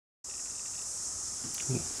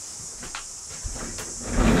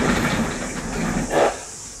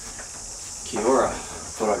Kia ora.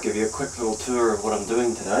 Thought I'd give you a quick little tour of what I'm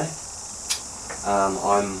doing today.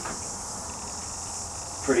 I'm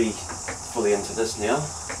pretty fully into this now,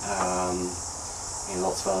 and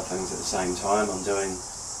lots of other things at the same time. I'm doing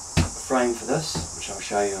a frame for this, which I'll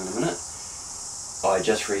show you in a minute. I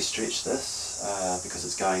just re-stretched this because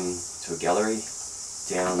it's going to a gallery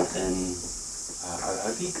down in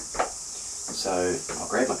Ohopi. So I'll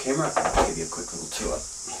grab my camera and I'll give you a quick little tour.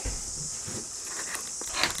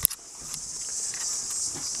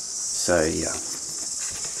 So yeah,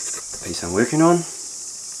 the piece I'm working on.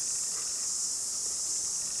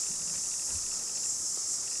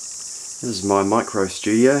 This is my micro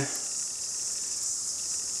studio.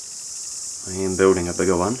 I am building a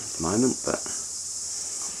bigger one at the moment, but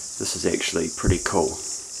this is actually pretty cool.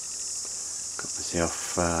 Got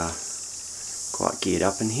myself quite geared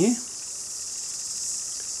up in here.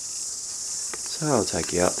 So I'll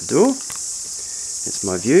take you out the door. It's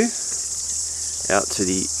my view out to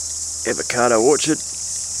the avocado orchard.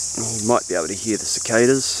 You might be able to hear the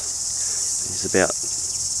cicadas. There's about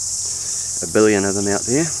 1 billion of them out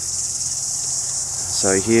there. So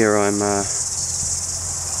here I'm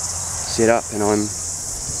set up and I'm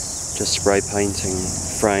just spray painting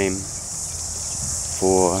frame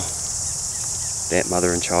for that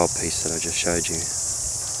mother and child piece that I just showed you.